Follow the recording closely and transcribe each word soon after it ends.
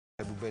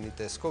Բուբենի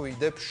տեսքով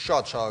իդեպ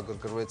շատ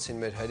շահագրգռվեցին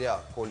մեր հրյա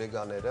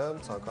գոլեգաները,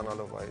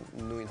 ցանկանալով այն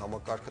նույն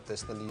համակարգը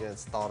տեսնել իրենց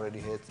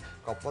տարերի հետ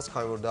կապված,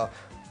 քանի որ դա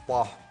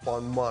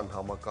պահպանման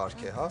համակարգ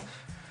է, հա։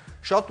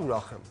 Շատ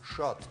ուրախ եմ,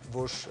 շատ,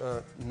 որ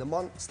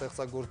նման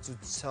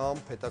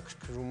ստեղծագործությամբ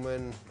հետաքրքրում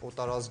են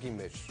օտարազգի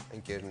մեր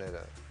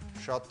ընկերները,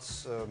 շատ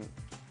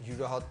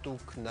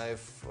յուրահատուկ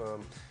նաև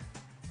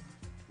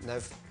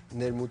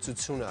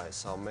ներմուծություն է այս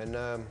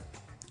ամենը,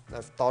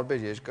 նաև տարբեր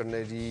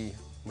երկրների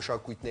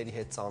մշակույթների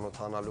հետ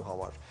ծանոթանալու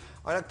համար։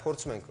 Այնակ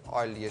փորձում ենք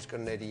այլ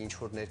երկրների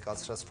ինչ-որ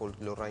ներկայացրած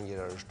ֆոլկլորային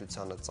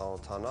երաժշտությանը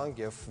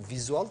ծանոթանանք և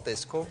վիզուալ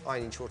տեսքով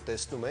այն ինչ-որ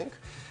տեսնում ենք,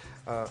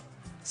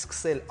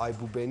 սկսել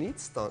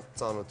այբուբենից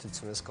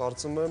ծանոթություն, ես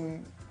կարծում եմ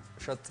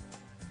շատ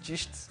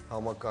ճիշտ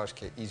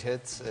համակարգ է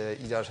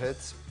իրար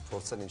հետ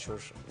փորձել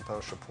ինչ-որ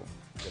ընդհանուր շփում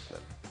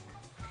գտնել։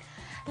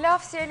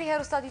 Լավ, սիրելի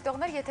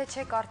հեռուստադիտողներ, եթե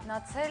չեք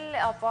արթնացել,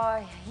 ապա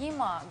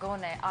հիմա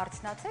գոնե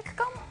արթնացեք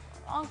կամ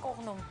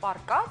անկողնում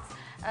պարկած,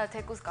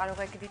 թեկուզ կարող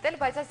եք դիտել,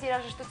 բայց այս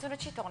երաժշտությունը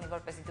չի թողնի,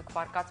 որպեսզի դուք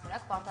պարկած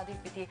մնաք, պարտադիր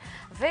պիտի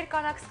վեր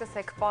կանաք,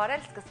 սկսեք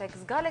պարել, սկսեք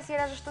զգալ այս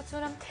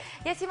երաժշտությունը։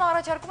 Ես հիմա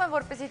առաջարկում եմ,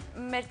 որպեսզի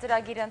մեր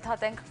ծրագիրը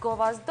ընդհատենք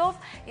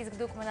գովազդով, իսկ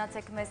դուք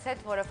մնացեք մեզ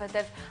հետ,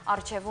 որովհետև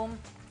առջևում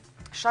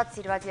շատ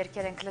սիրված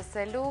երգեր ենք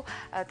լսելու,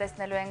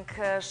 տեսնելու ենք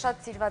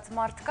շատ սիրված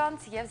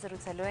մարդկանց և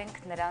զրուցելու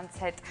ենք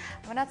նրանց հետ։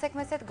 Մնացեք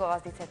մեզ հետ,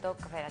 գովազդից հետո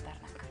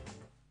կվերադառնանք։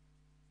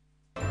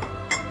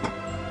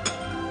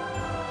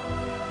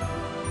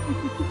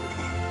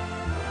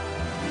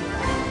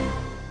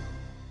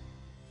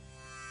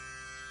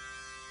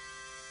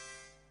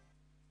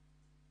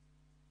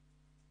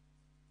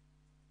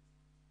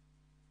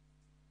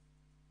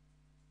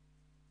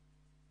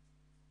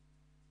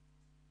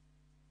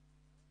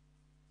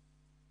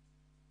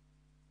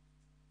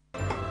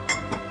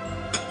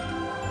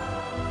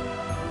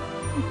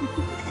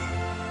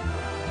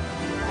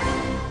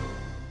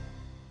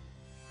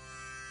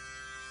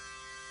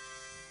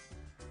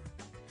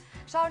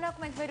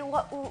 Շարունակում ենք մեր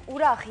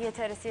ուրախ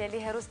եթերը, սիրելի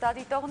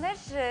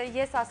հեռուստադիտողներ,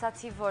 ես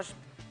ասացի, որ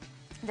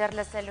դեռ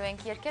լսելու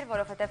ենք երգեր,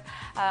 որովհետև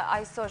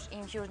այսօր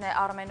իմ հյուրն է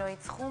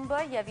Armenoids խումբը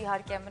և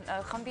իհարկե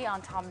խմբի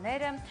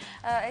անդամները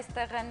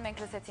այստեղ են,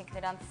 մենք լսեցինք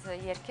նրանց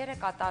երգերը,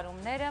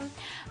 կատարումները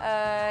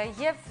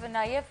և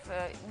նաև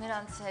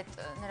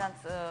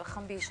նրանց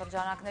խմբի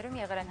շրջանակներում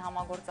եղել են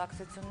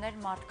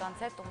համագործակցություններ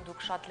մարդկանց հետ, ում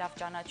դուք շատ լավ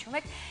ճանաչում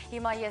եք։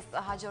 Հիմա ես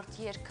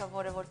հաջորդ երգը,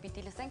 որը որ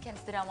պիտի լսենք,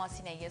 հենց դրա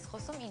մասին է ես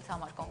խոսում, ինձ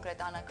համար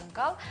կոնկրետ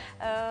անակնկալ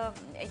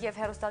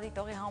և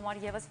հեռուստադիտողի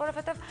համար ևս,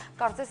 որովհետև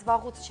կարծես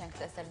վաղուց չենք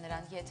տեսել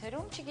նրան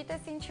եթերում,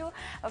 չգիտես ինչու,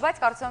 բայց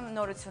կարծում եմ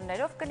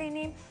նորություններով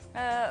կլինի,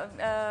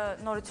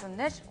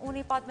 նորություններ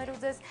ունի պատմելու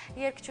ձեզ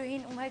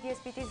երգչուհին, ում հետ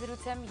ես պիտի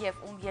զրուցեմ և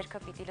ում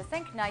երգը պիտի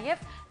լսենք,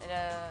 նաև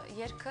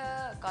երգը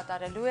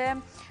կատարելու է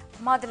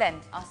Մադլեն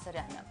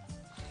Ասրյանը։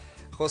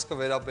 Խոսքը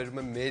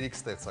վերաբերում է մերիկ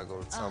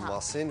ստեղծագործության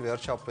մասին,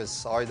 վերջապես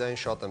Այդային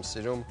շատ եմ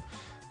սիրում,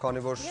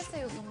 քանի որ Ես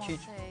էի ուզում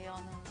ասեի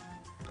անունը։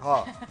 Հա,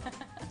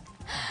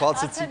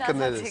 բացեցի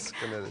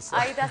կներես։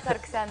 Այդա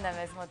Սարգսյանն է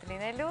մեզ մոտ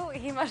լինելու,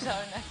 հիմա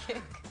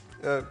շարունակենք։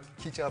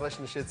 Քիչ առաջ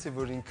նշեցի,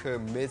 որ ինքը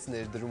մեծ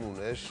ներդրում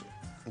ուներ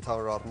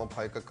ընդհանուր առմամբ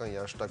հայկական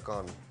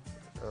երաժշտական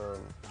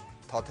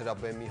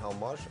թատերաբեմի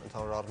համար,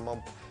 ընդհանուր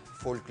առմամբ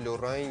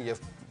ֆոլկլորային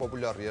և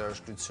պոպուլյար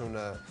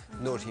երաժշտությունը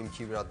նոր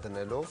հիմքի վրա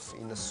դնելով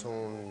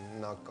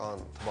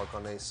 90-ական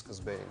թվականների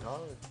սկզբերին, հա,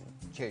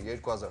 չէ,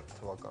 2000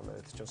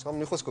 թվականները, թե չեմ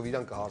սխալվում, մի խոսքով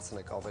իրան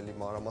կհարցնեք ավելի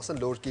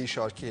մանրամասն, Լորկեի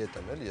շարքի հետ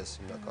եմ էլ ես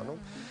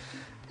հիմնականում։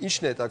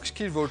 Ինչն է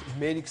հետաքրքիր, որ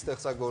մերիկ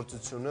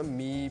ստեղծագործությունը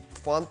մի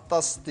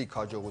ֆանտաստիկ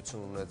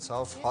հաջողություն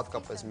ունեցավ,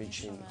 հատկապես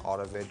միջին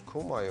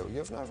արևելքում, այո,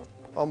 և նաև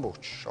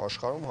ամբողջ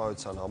աշխարհում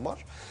հայության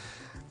համար։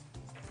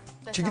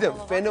 Չգիտեմ,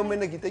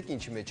 ֆենոմենը գիտեք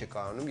ինչի մեջ է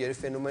կայանում, երբ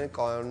ֆենոմենը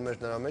կայանում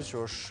էր նրա մեջ,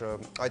 որ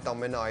այդ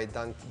ամենը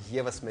Այդան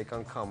ևս մեկ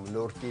անգամ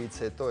Լորկեից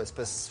հետո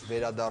այսպես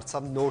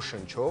վերադարձավ նոր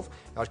շնչով,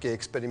 իհարկե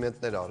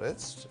էքսպերիմենտներ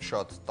արեց,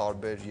 շատ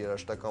տարբեր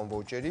երաժշտական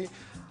ոճերի,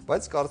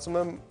 բայց կարծում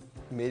եմ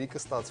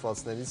մերիկը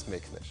ստացվածներից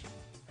մեկն էր։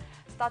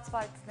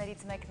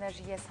 Ստացվածներից մեկն էր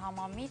ես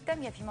համամիտ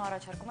եմ և հիմա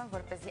առաջարկում եմ,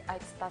 որպեսզի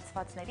այդ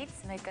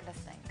ստացվածներից մեկը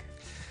լսենք։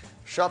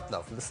 Շատ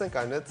լավ, լսենք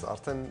այն հետ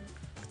արդեն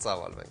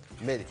կծավալվենք։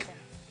 Մերիկ։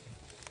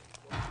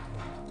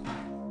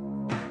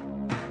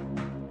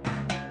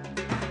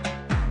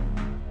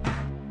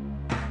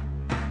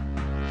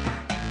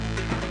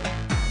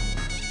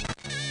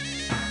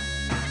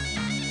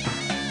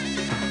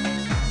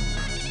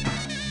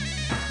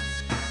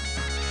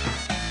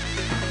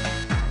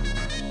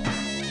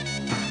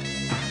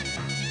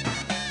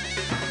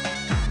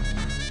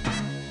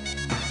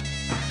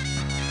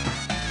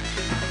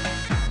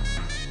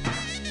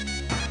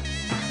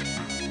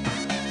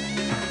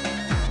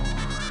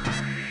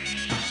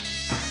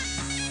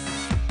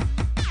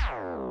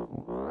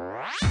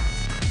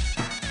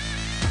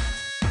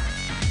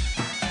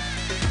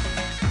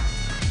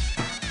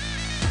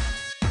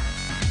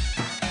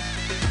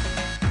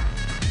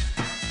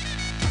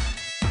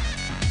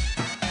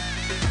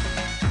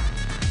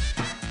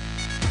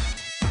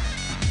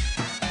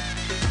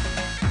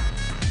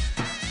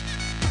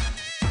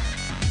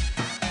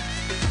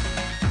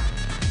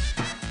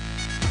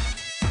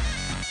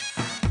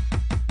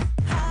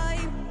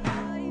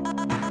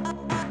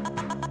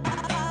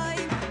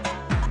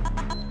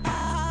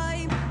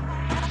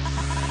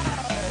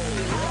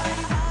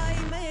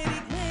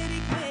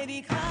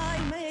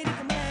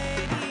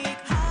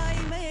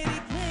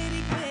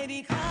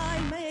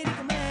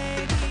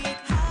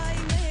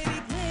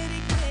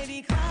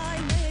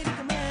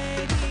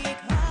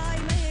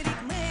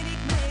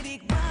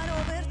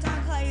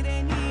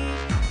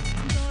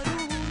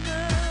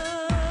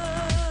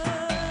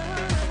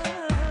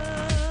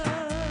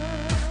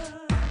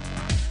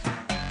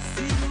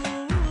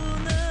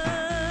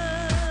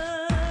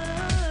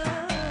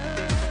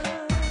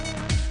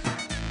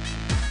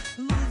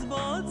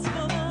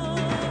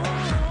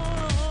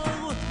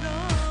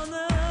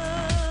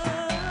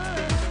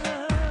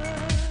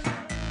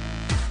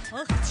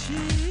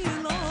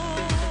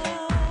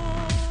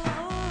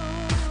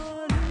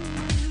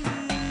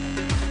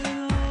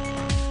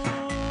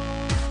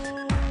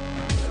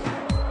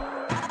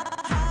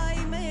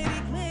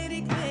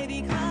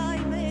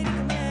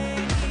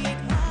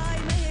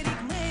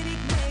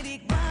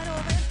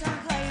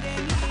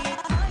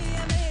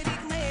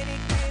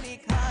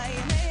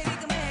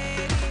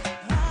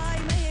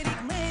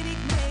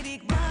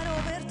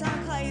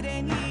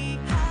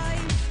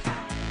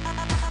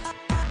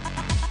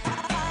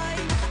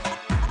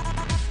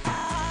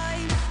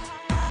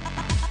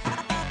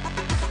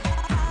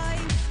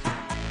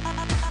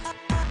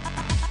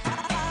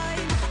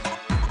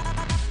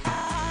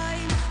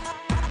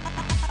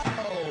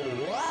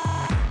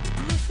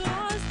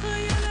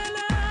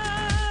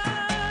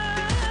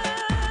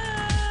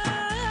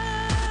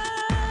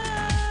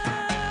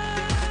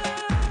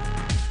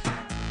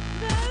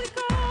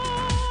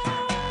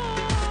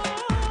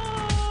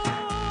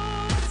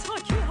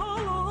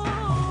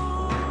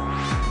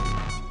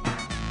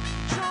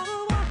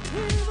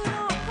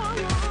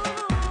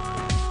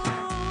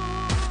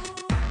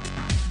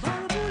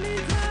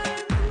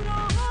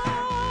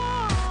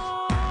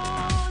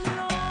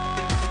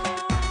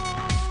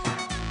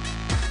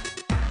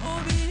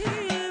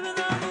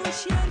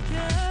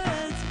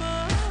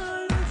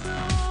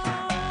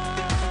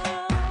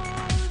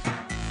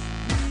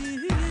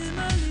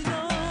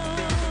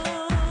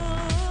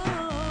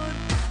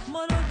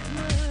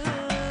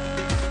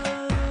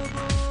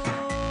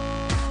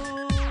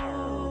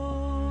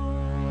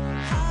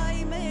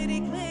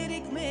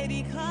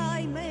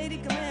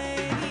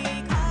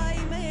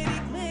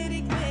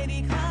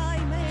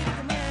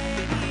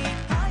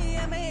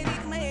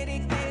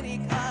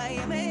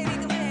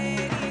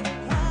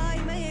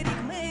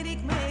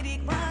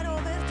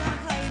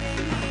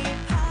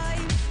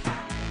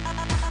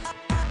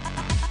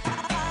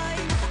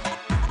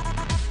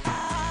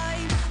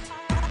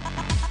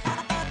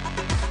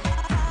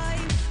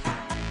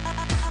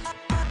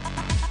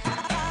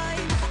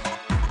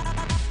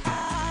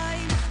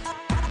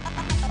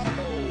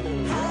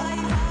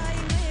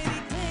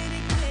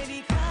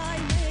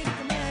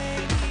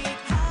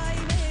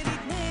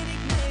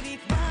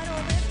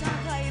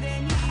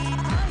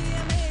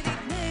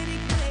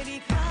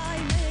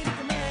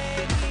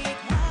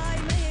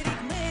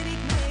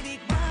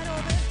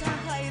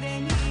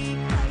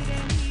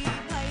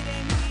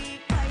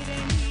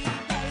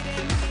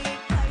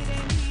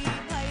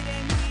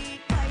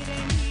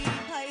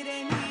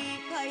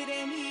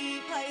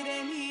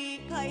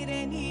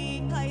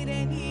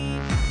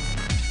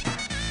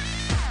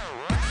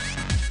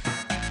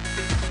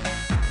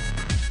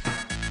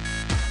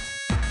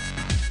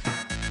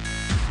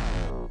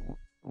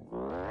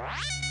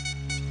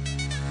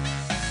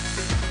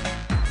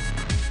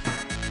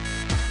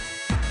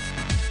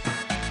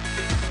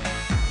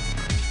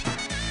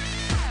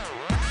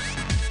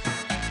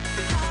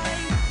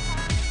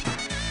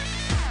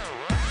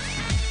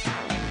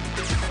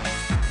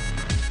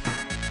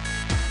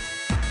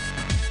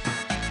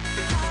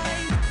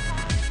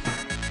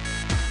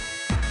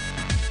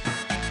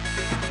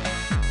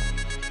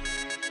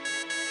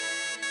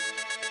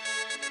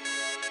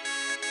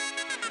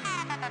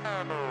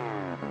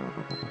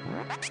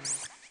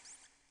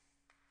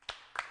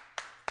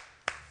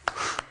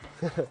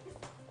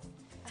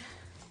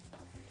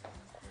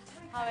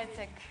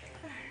 Հավեցեք,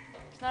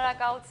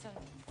 շնորհակալություն։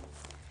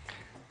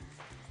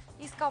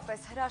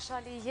 Իսկապես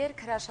հրաշալի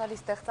երգ, հրաշալի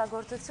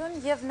ստեղծագործություն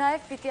և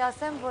նաև պիտի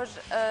ասեմ, որ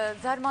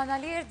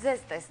զարմանալի էր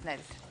ձեզ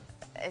տեսնել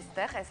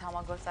այստեղ, այս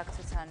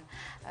համագործակցության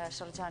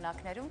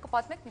շրջանակներում։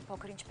 Կպատմեք մի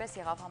փոքր ինչպես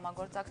եղավ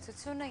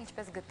համագործակցությունը,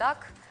 ինչպես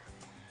գտաք։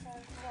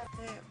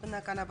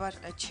 Բնականաբար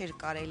չէր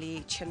կարելի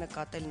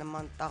չնկատել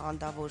նման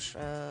տաղանդավոր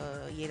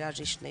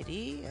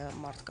երաժիշտների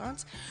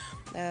մարդկանց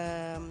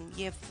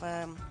և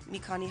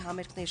մի քանի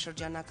համերգների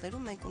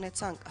շրջանակներում մենք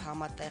ունեցանք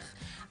համատեղ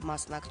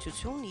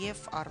մասնակցություն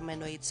և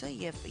Armenoids-ը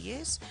և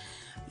ես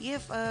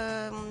և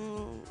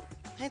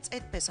հենց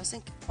այդպես,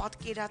 ասենք,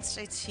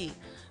 պատկերացրեցի,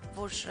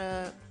 որ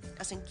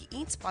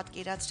ինձ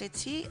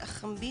պատկերացրեցի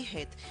խմբի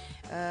հետ,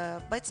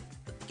 բայց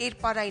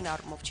կերպարային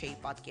առումով չէի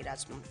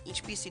պատկերացնում,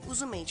 ինչպիսի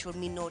ուզում էի ինչ-որ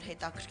մի նոր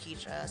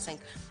հետաքրքիր,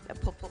 ասենք,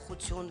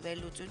 փոփոխություն,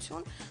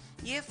 վերլուծություն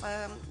և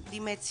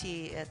դիմեցի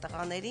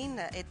տղաներին,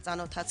 այդ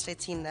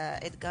ծանոթացրեցին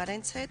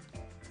Էդգարենց հետ,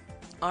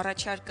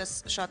 առաջարկս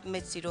շատ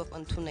մեծ սիրով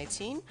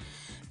ընդունեցին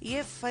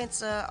և հենց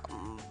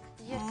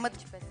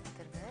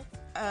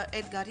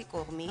Էդգարի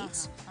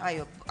կողմից,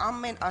 այո,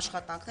 ամեն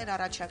աշխատանքներ,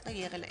 առաջարկներ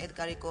եղել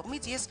Էդգարի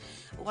կողմից, ես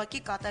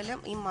ուղղակի կատարել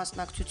եմ իմ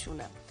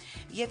մասնակցությունը։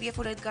 Եվ երբ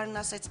որ Էդգարն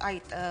ասեց,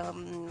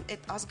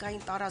 այդ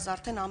ազգային տարազ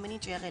արդեն ամեն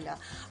ինչ եղել է,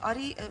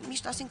 արի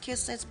միշտ ասին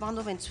քեզ սենց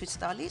բանով են ցույց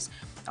տալիս,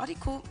 արի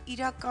քո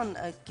իրական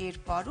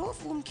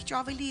կերպարով ու մի քիչ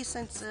ավելի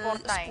սենց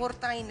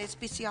սպորտային,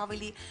 այսպեսի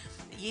ավելի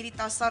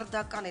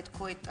երիտասարդական այդ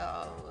քո այդ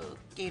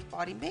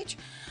կերպարի մեջ,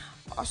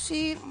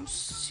 ասի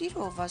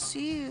սիրով,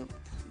 ասի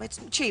բայց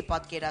չէի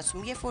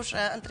պատկերացում, երբ որ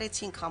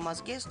ընտրեցինք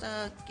համազգեստը,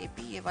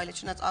 կեպի և այլը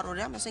չնայած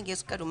առօրյամ, ասենք ես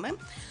կրում եմ,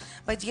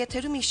 բայց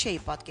եթերում ինձ չէի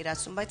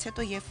պատկերացում, բայց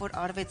հետո երբ որ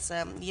արվեց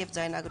և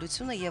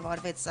ձայնագրությունը և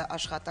արվեց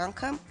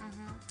աշխատանքը,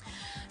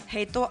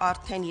 հետո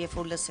արդեն երբ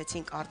որ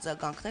լսեցինք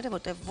արձագանքները,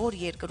 որտեղ որ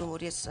երկրում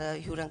որ ես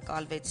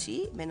հյուրընկալվեցի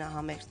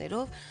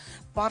մենահամերգներով,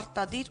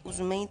 պարտադիր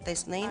ուզում էին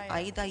տեսնեին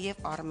Աիդա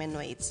և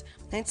Armenoids,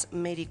 հենց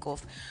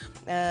մերիկով,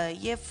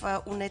 և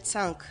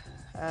ունեցանք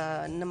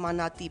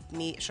նմանատիպ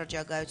մի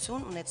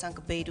շրջագայություն, ունեցանք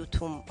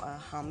Բեյրութում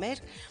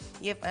համերգ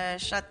և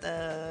շատ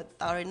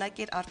տարօրինակ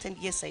էր, արդեն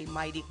ես էի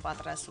մայրիկ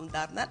պատրաստում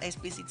դառնալ,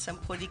 այսպիսի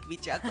ցմփորիկ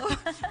վիճակով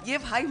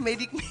և հայ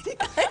մերիկ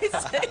այս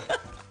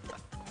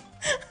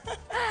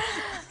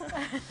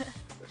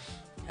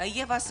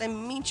Եվ ասեմ,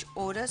 մինչ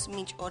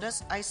օրս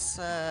այս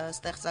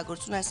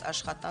ստեղծագործությունը, այս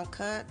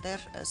աշխատանքը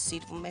դեռ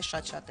սիրվում է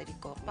շատ շատերի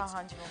կողմից։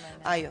 Պահանջվում է։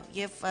 Այո,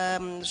 և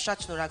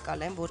շատ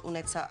շնորհակալ եմ, որ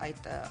ունեցա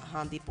այդ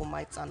հանդիպում,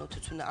 այդ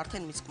ծանոթությունը,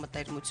 արդեն իսկ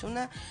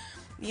մտերմությունը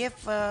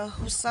և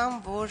հուսամ,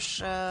 որ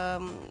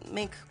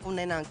մենք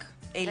կունենանք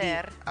էլի,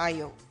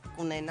 այո,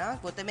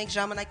 կունենանք, որտեղ մենք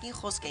ժամանակին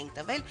խոսք էինք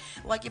տվել,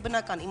 ուղղակի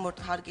բնական իմ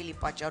մոտ հարգելի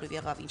պատճառով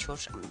եղավ ինչ-որ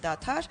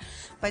դադար,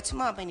 բայց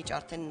հիմա ամեն ինչ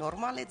արդեն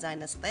նորմալ է,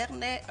 ձայնս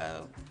տեղն է,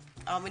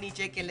 ամեն ինչ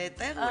եկել է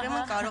տեղ,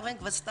 ուրեմն կարող ենք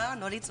վստահ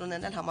նորից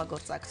ունենալ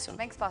համագործակցություն։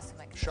 Մենք սպասում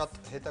ենք։ Շատ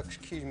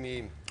հետաքրքիր մի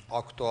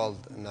ակտուալ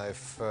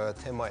նաև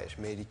թեմա էր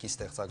մերիկի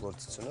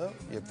ստեղծագործությունը,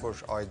 երբ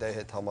որ Այդայի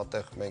հետ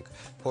համատեղ մենք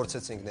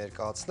փորձեցինք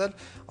ներկայացնել,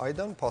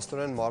 Այդան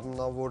փաստորեն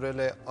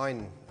մարմնավորել է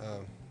այն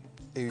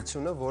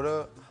էությունը, որը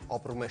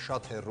ապրում է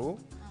շատ հեռու,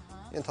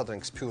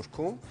 ենթադրենք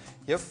Սփյուռքում,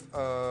 եւ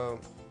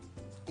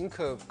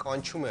ինքը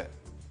կանչում է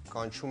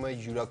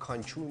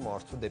յուրաքանչյուր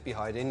մարդու դեպի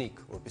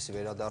հայրենիք, որպեսզի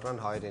վերադառնան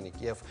հայրենիք,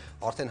 եւ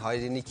արդեն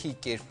հայրենիքի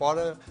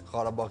կերպարը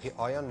Ղարաբաղի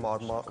Այան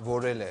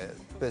մարմնավորել է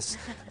այդպես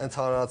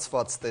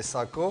ընդհանրացված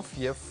տեսակով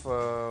եւ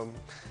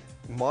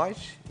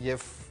մայր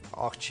եւ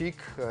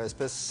աղջիկ,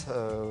 այսպես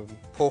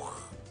փող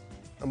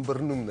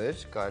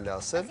ըմբռնումներ, կարելի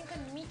ասել։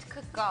 Այսինքն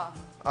միտքը կա,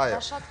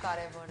 դա շատ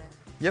կարեւոր է։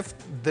 Եվ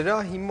դրա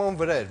հիման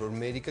վրա էր, որ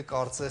մերիկը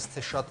կարծես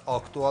թե շատ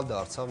ակտուալ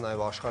դարձավ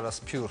նաև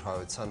աշխարհասփյուռ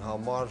հայության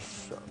համար,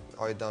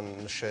 Այդան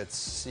նշեց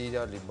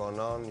Սիրիա,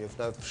 Լիբանան եւ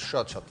նաև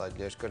շատ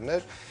այլ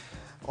երկրներ,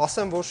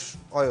 ասեմ, որ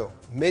այո,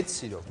 մեծ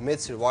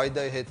սիրով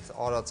Այդայի հետ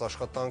արած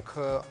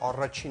աշխատանքը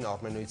առաջին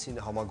Armenoids-ի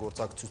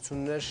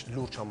համագործակցությունն էր,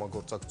 լուրջ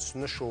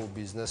համագործակցությունն է շոու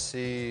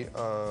բիզնեսի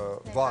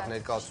վաղ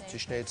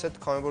ներկայացուցիչներից հետ,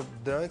 քանի որ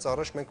դրանից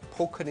առաջ մենք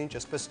փոքր ինչ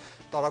այսպես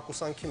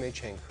տարակուսանքի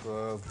մեջ ենք,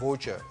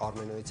 ոճը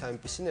Armenoids-ի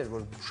այնպեսին էր,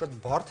 որ շատ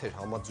բարդ էր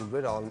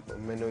համաձուլվել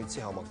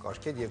Armenoids-ի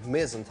համակարգ հետ եւ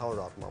մեզ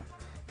ընդհանուր առմամբ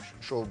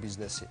շոու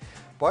բիզնեսի,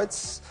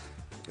 բայց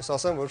Ես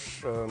ասեմ, որ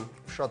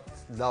շատ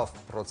լավ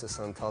process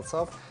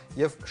ընթացավ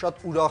եւ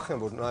շատ ուրախ եմ,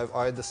 որ նաեւ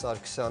Այդա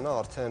Սարգսյանը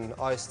արդեն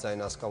այս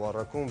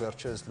ձայնասկավառակում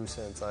վերջերս լույս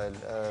է ընծայել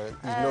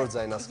իր նոր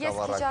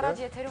ձայնասկավառակը։ Ես քիչ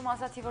առաջ եթերում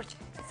ասացի, որ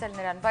չտեսել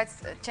նրան, բայց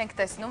չենք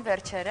տեսնում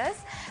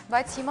վերջերս,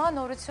 բայց հիմա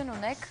նորություն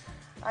ունեք։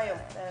 Այո,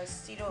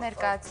 սիրով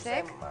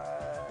ներկայացրեք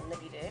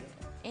նվիրել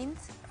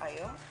ինձ։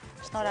 Այո,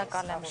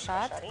 շնորհակալ եմ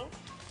շատ։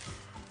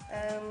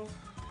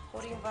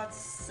 Հորինված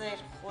սեր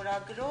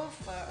խորագրով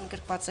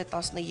ընդգրկված է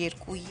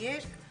 12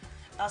 երգ,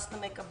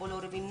 11-ը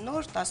բոլորովին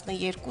նոր,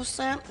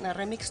 12-ը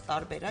ռեմիքս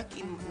տարբերակ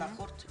իմ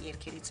նախորդ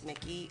երգերից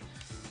մեկի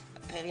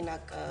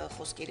հեղինակ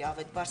խոսքերի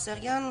Ավետ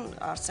Բարսեղյան,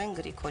 Արսեն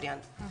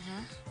Գրիգորյան։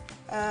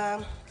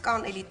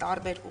 Կան էլի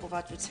տարբեր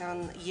ուղղվածության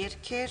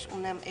երգեր,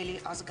 ունեմ էլի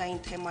ազգային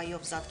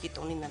թեմայով Զատկի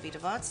տոնի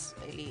նվիրված,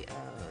 էլի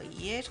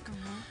երգ,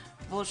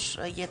 որ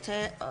եթե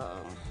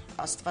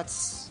Աստված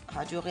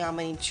հաջողի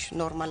ամեն ինչ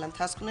նորմալ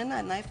ընթացք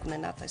ունենա, նաև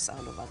կունենա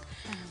տեսահոլովակ։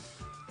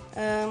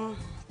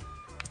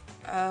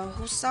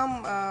 Հուսամ,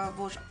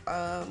 որ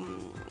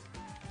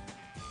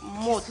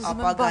մոտ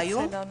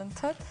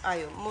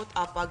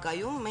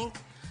ապագայում մենք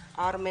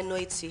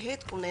Armenoids-ի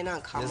հետ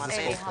կունենանք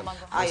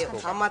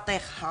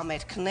համատեղ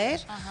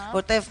համերգներ,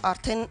 որտեղ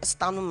արդեն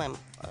ստանում եմ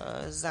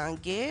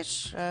զանգեր,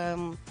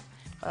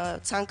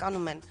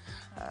 ցանկանում են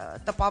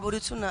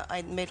տպավորությունը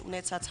այդ մեր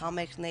ունեցած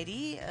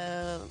համերգների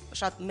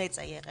շատ մեծ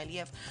է եղել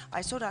եւ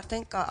այսօր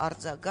արդեն կա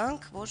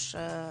արձագանք, որ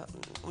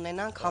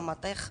ունենանք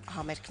համատեղ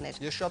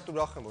համերգներ։ Ես շատ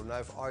ուրախ եմ, որ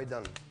նաեւ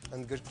Այդան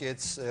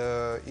ընդգրկեց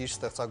իր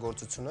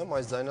ստեղծագործությունը,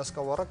 այս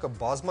ձայնասկավառակը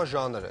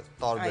բազմաժանր է,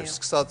 տարբեր,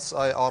 սկսած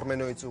այ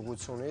Armenoids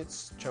ուղղությունից,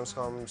 չեմ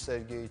սխալվում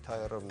Սերգեյ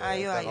Թայերովն է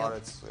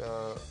արեց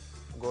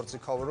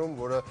գործիքավորում,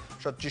 որը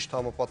շատ ճիշտ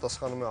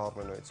համապատասխանում է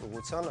Armenoids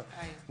ուղղությանը։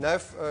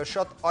 Նաև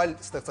շատ այլ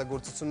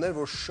ստեղծագործություններ,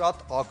 որ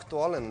շատ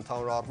ակտուալ են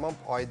ընդհանուր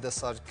առմամբ Այդա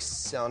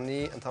Սարգսյանի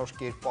ընդհանուր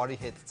կերպարի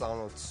հետ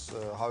ծանոթ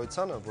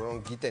հայությանը,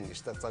 որոնք գիտեն իր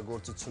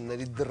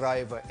ստեղծագործությունների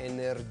դրայվը,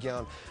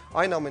 էներգիան,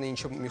 այն ամենը,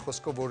 ինչը մի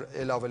խոսքով որ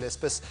ել ավելի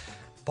այսպես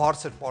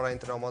բարձր պարային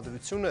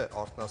տրամադրություն է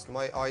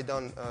արտնասնում,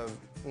 Այդան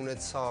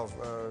ունեցավ,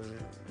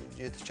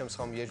 եթե չեմ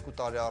սխալվում, 2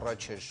 տարի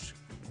առաջ էր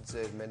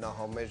ձեր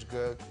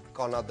մենահամերգը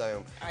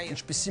Կանադայում,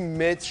 ինչպիսի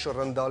մեծ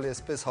շռնդալի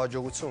այսպես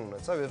հաջողություն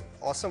ունեցավ եւ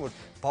ասեմ որ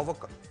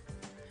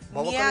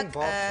բավականին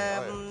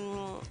բարձր,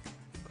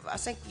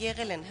 ասենք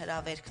եղել են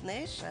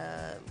հրավերքներ,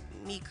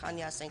 մի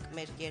քանի ասենք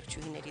մեր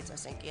երգչուհիներից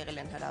ասենք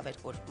եղել են հրավերք,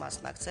 որ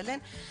մասնակցել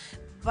են,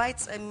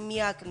 բայց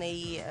միակն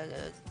էի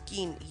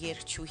կին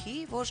երգչուհի,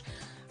 որ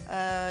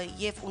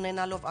եւ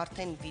ունենալով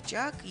արդեն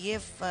վիճակ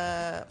եւ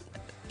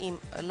իմ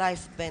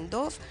live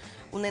band-ով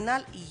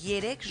ունենալ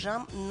 3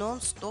 ժամ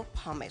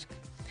non-stop համերգ։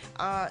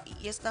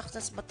 Ես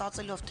նախնես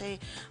մտածելով, թե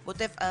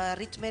որտեվ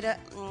ռիթմերը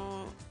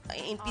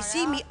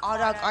այնպիսի մի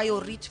արագ, այո,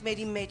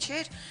 ռիթմերի մեջ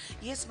էր,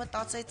 ես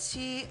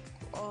մտածեցի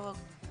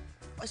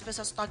այսպես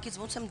աստակից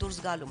ոնց եմ դուրս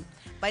գալու,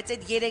 բայց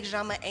այդ 3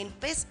 ժամը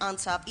այնպես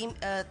անցավ, իմ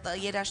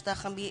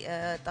երաժշտախմբի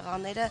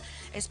տղաները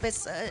այսպես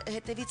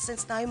հետևից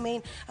sense նայում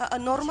էին,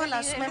 նորմալ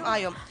ասում եմ,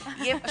 այո,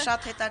 եւ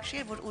շատ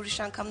հետաքրքիր որ ուրիշ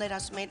անգամներ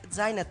ասում էին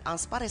ձայնդ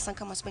անսպար, այս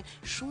անգամ ասում են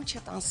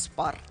շունչդ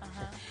անսպար։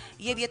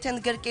 Եվ եթե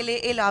ընդգրկել է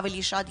էլ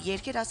ավելի շատ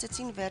երգեր,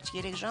 ասեցին վերջ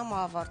 3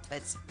 ժամը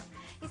ավարտվեց։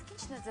 Իսկ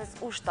ինչն է ձեզ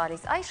ուշ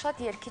տալիս, այ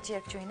շատ երգիչ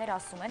երգչուհիներ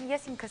ասում են,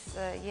 ես ինքս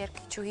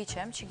երգչուհի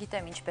չեմ,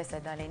 չգիտեմ ինչպես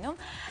է դա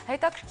լինում,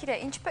 հետաքրքիր է,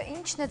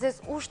 ինչն է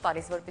ձեզ ուշ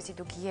տալիս, որպեսզի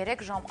դուք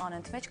 3 ժամ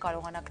անընդմեջ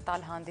կարողանաք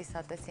տալ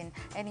հանդիսատեսին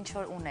այն ինչ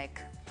որ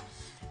ունեք,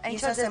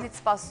 ինչ որ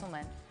ձեզնից սպասում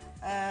են։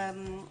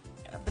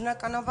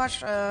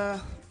 Բնականաբար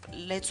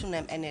լեցուն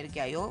եմ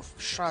էներգիայով,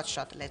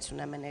 շատ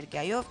լեցուն եմ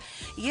էներգիայով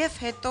եւ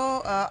հետո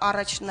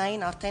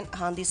առաջնային արդեն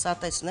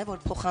հանդիսատեսն է,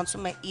 որ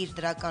փոխանցում է իր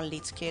դրական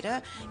լիցքերը,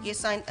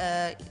 ես այն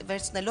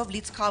վերցնելով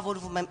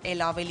լիցքավորվում եմ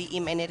էլ ավելի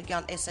իմ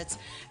էներգիան էսեց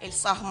էլ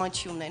սահման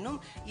չի ունենում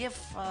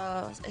եւ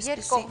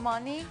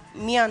երկկողմանի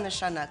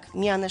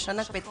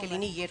միանշանակ պետք է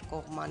լինի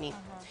երկկողմանի։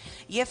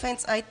 Եվ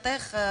հենց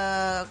այդտեղ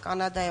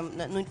Կանադայում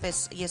նույնպես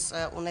ես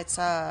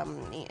ունեցա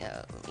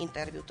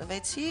ինտերվյու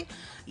տվեցի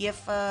եւ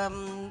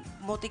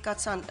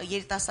մոտիկացան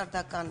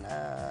երիտասարդական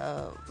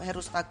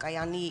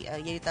հերոստակայանի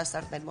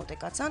երիտասարդներ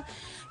մոտիկացան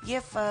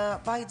եւ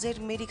բայ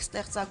ձեր մերիկ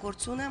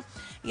ստեղծագործությունը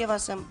եւ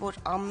ասեմ որ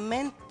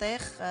ամեն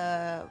տեղ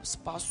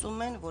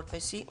սպասում են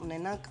որպեսի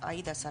ունենանք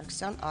Այդա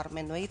Սարգսյան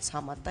Armenoids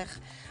համատեղ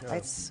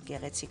այս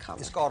գեղեցիկ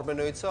համերգ։ Իսկ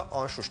Armenoids-ը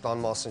անշուշտ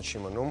անմասն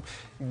չի մնում։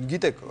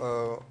 Գիտեք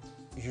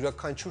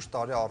յուրաքանչյուր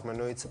տարի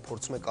Armenoids-ը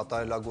փորձում է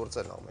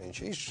կատարելագործել ամեն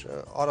ինչ իր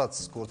արած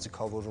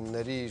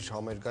գործիքավորումների, իր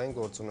համերգային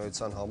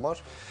գործունեության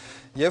համար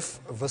եւ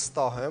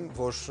վստահ եմ,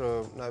 որ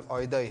նաեւ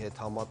Այդայի հետ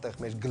համատեղ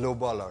մեր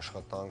գլոբալ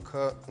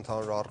աշխատանքը,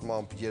 ընդհանուր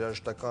առմամբ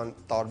երաժշտական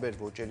տարբեր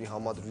ոճերի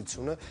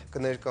համադրությունը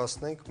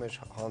կներկայացնենք մեր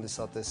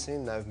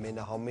հանդիսատեսին նաեւ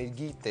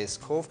մենահամերգի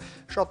տեսքով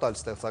շատ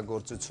այլ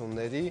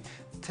ստեղծագործությունների,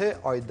 թե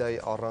Այդայի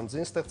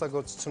առանձին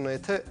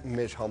ստեղծագործությունների, թե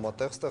մեր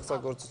համատեղ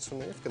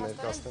ստեղծագործությունների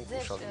կներկայացնենք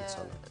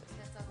ուշադրությանը։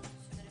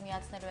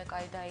 Միացնելու եք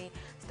Այդայի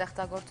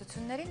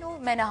ստեղծագործություններին ու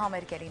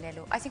մենահամերգ է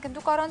լինելու։ Այսինքն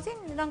դուք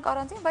առանձին, նրանք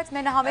առանձին, բայց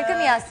մենահամերգը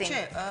միասին։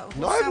 Չէ,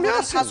 հուսավոր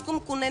ընթացքում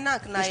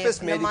կունենանք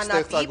նաև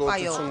նմանատիպ,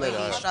 այո,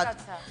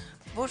 շատ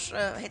որ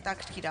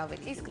հետաքրքիր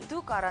ավելի։ Իսկ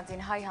դուք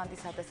առանձին հայ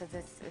հանդիսատեսը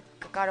ձեզ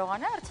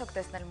կարողանա արդյոք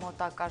տեսնել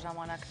մոտակա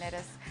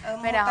ժամանակներս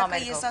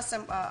մենահամերգով։ Ես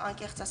ասեմ,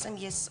 անկեղծ ասեմ,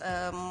 ես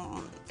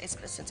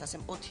այսպես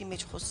ասեմ, օդի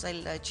մեջ խոսել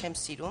չեմ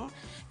սիրում։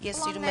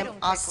 Ես սիրում եմ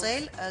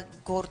ասել,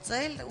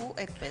 գործել ու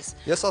այդպես։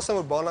 Ես ասեմ,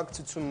 որ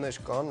բանակցություններ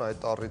կան,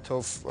 այդ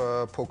առիթով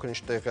փոքր-ինչ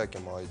տեղյակ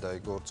եմ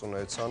Այդայի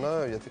գործունեությանը,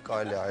 եթե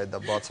կարելի է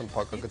Այդա բացեմ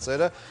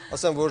փակագծերը,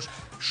 ասեմ, որ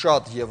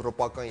շատ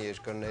եվրոպական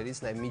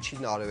երկրներից, նաև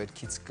Միջին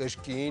Արևելքից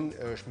կրկին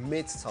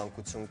մեծ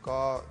ցանկություն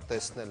կա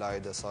տեսնել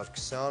Այդա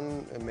Սարգսյան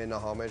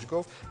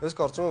մենահամերգով։ Ես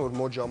կարծում եմ, որ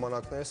մոտ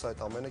ժամանակներս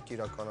այդ ամենը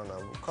կիրականանա։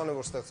 Քանի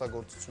որ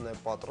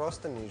ստեղծագործությունները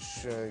պատրաստ են, իր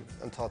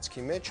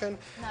ընթացքի մեջ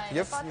են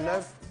եւ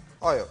նաև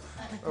այո,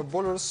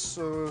 բոլորս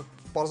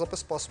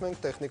պարզապես սպասում ենք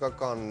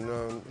տեխնիկական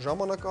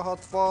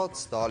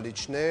ժամանակահատված,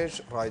 դահլիճներ,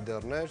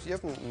 ռայդերներ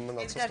եւ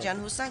մնացածը։ Էդգար ջան,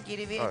 հուսանք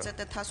երևի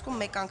այդ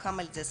ընթացքում մեկ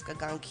անգամ էլ ձեզ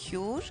կգանք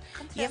հյուր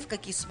եւ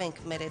կկիսվենք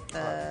մեր այդ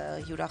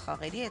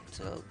հյուրախաղերի այդ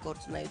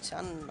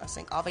գործունեության,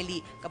 ասենք, ավելի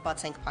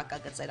կբացենք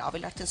փակագծեր,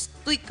 ավելի արդեն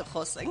ստույգ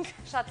կխոսենք։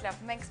 Շատ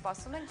լավ, մենք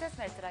սպասում ենք ձեզ,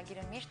 մեր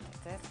ծրագիրը միշտ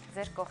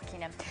ձեր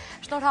կողքին է։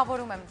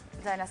 Շնորհավորում եմ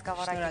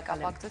ձայնասկավառակի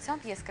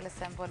կապակցությամբ, ես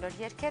կլսեմ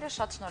բոլոր երգերը,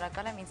 շատ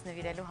շնորհակալ եմ ինձ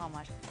նվիրելու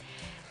համար։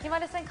 Հիմա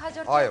լսենք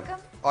հաջորդ երգը։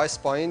 Այս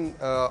պահին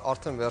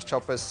արդեն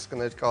վերջապես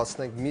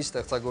կներկայացնենք մի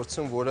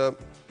ստեղծագործություն, որը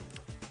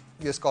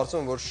ես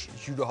կարծում եմ, որ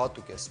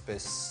յուրահատուկ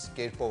էսպես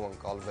կերպով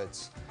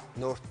ընկալվեց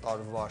նոր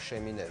տարվա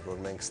շեմիներ, որ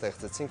մենք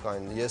ստեղծեցինք,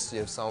 այն ես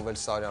եւ Սամվել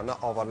Սարյանը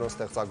ավարտող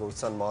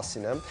ստեղծագործության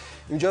մասին եմ։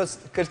 Ինչպես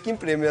կրկին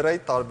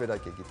պրեմիերայի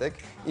տարբերակ է,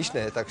 գիտեք, ինչն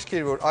է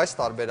հետաքրքիր, որ այս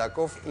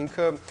տարբերակով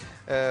ինքը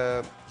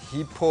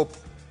հիփ-հոփ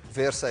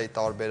վերսիայի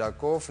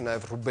տարբերակով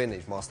նաև Ռուբենը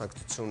իր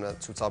մասնակցությունը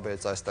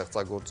ցուցաբերեց այս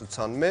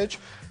ստեղծագործության մեջ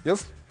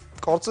եւ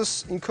կարծես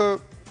ինքը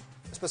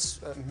այսպես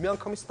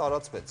միանգամից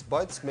տարածվեց,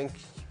 բայց մենք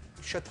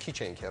շատ քիչ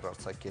ենք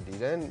հեռարձակել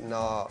իրեն,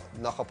 նա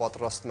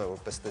նախապատրաստում է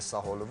որպես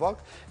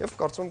տեսահոլովակ եւ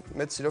կարծում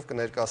մեծ սիրով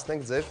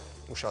կներկայացնենք ձեր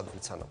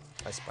ուշադրությանը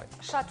այս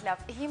պահին։ Շատ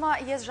լավ։ Հիմա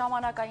ես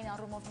ժամանակային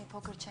առումով մի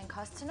փոքր չենք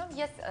հասցնում,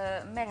 ես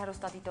մեր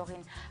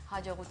հեռուստադիտողին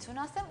հաջողություն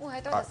ասեմ ու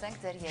հետո լսենք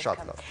ձեր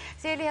երգը։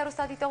 Սիրելի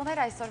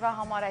հեռուստադիտողներ, այսօրվա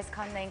համար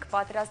այսքանն էինք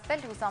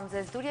պատրաստվել, հուսամ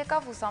ձեզ դուր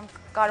եկավ, հուսամ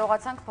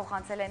կարողացանք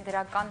փոխանցել այն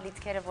դրական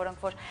լիցքերը,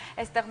 որոնք որ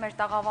այստեղ մեր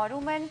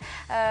տաղավարում են։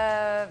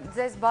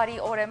 Ձեզ բարի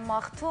օր եմ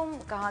մաղթում,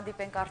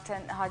 կհանդիպենք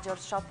արդեն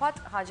հաջորդ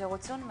շաբաթ,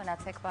 հաջողություն,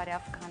 մնացեք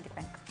բարյավ,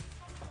 կհանդիպենք։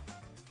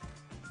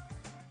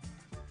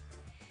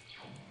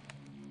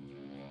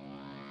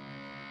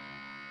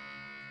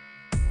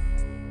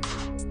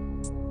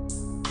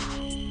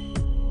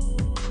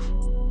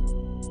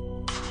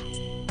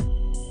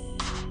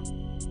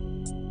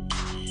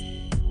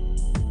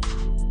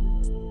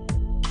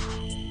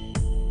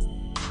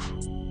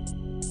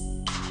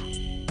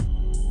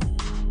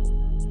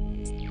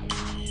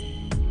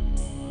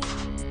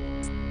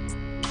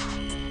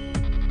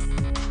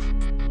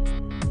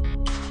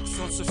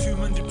 Of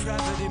human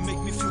depravity make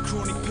me feel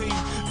chronic pain.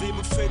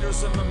 Labeled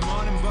failures on my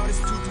mind and body's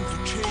put into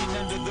chain.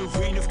 Under the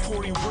rain of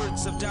pouring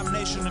words of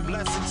damnation and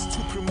blessings,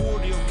 two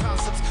primordial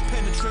concepts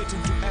penetrate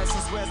into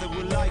essence, whether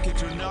we like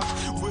it or not.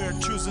 We're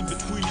choosing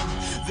between them.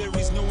 There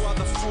is no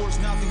other force,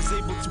 nothing's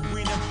able to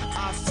win them.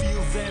 I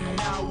feel them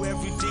now,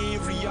 every day,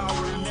 every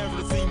hour, and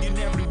everything and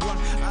everyone.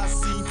 I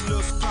see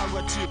close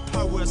power to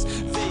powers.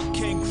 They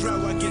can't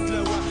grow, I get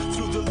lower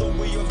through the long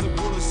way of the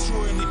world,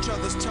 destroying each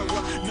other's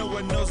tower. No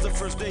one knows the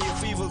first day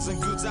of evils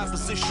and good's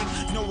opposition.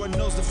 No one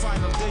knows the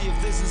final day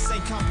of this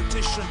insane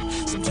competition.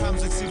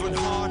 Sometimes it's even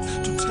hard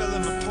to tell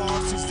them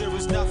apart, since there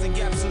is nothing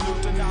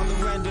absolute,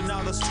 another end,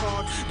 another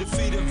start.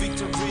 Defeat and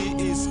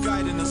victory is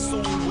guiding us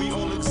on. We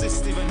all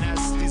exist even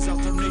as this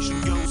alternation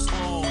goes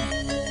on.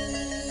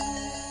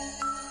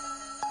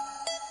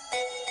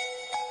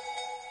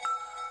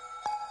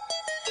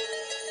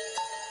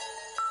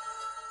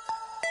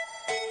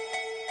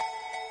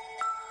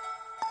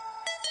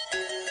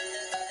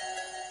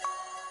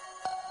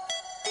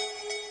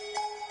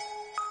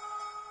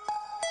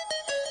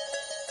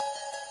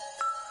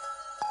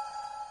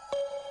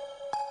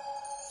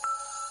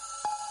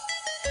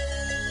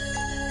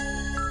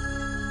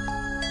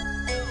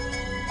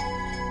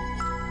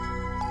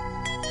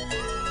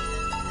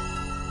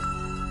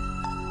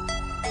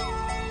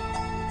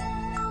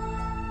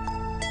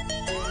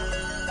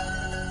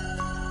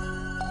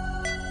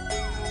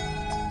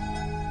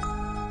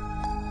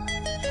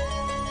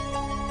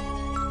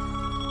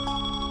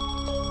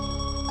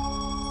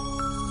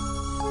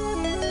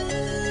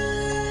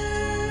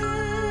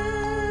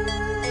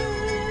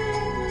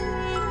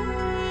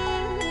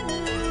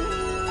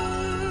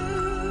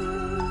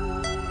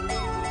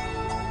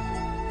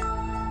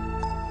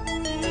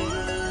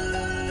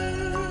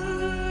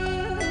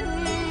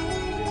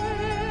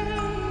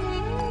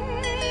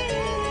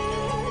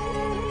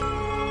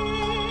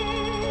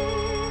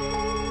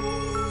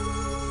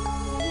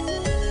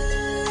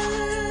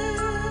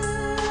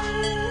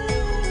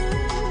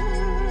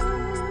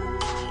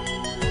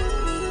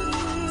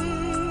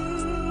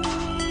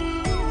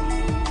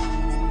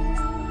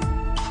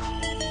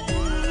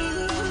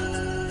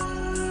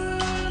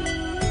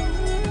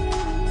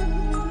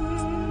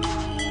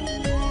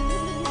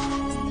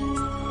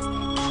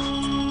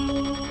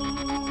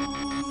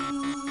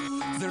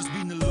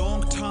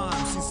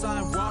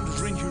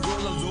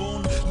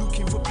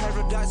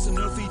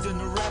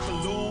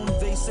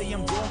 say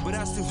I'm wrong, but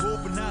I still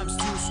hope and I'm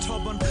still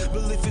stubborn.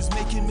 Belief is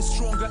making me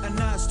stronger and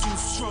I still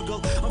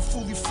struggle. I'm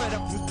fully fed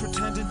up with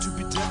pretending to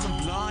be deaf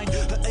and blind.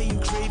 I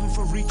ain't craving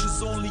for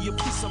riches, only a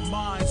peace of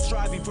mind.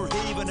 Striving for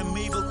haven, I'm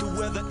able to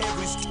weather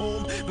every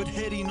storm, but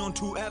heading on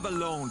to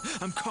Avalon,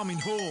 I'm coming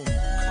home.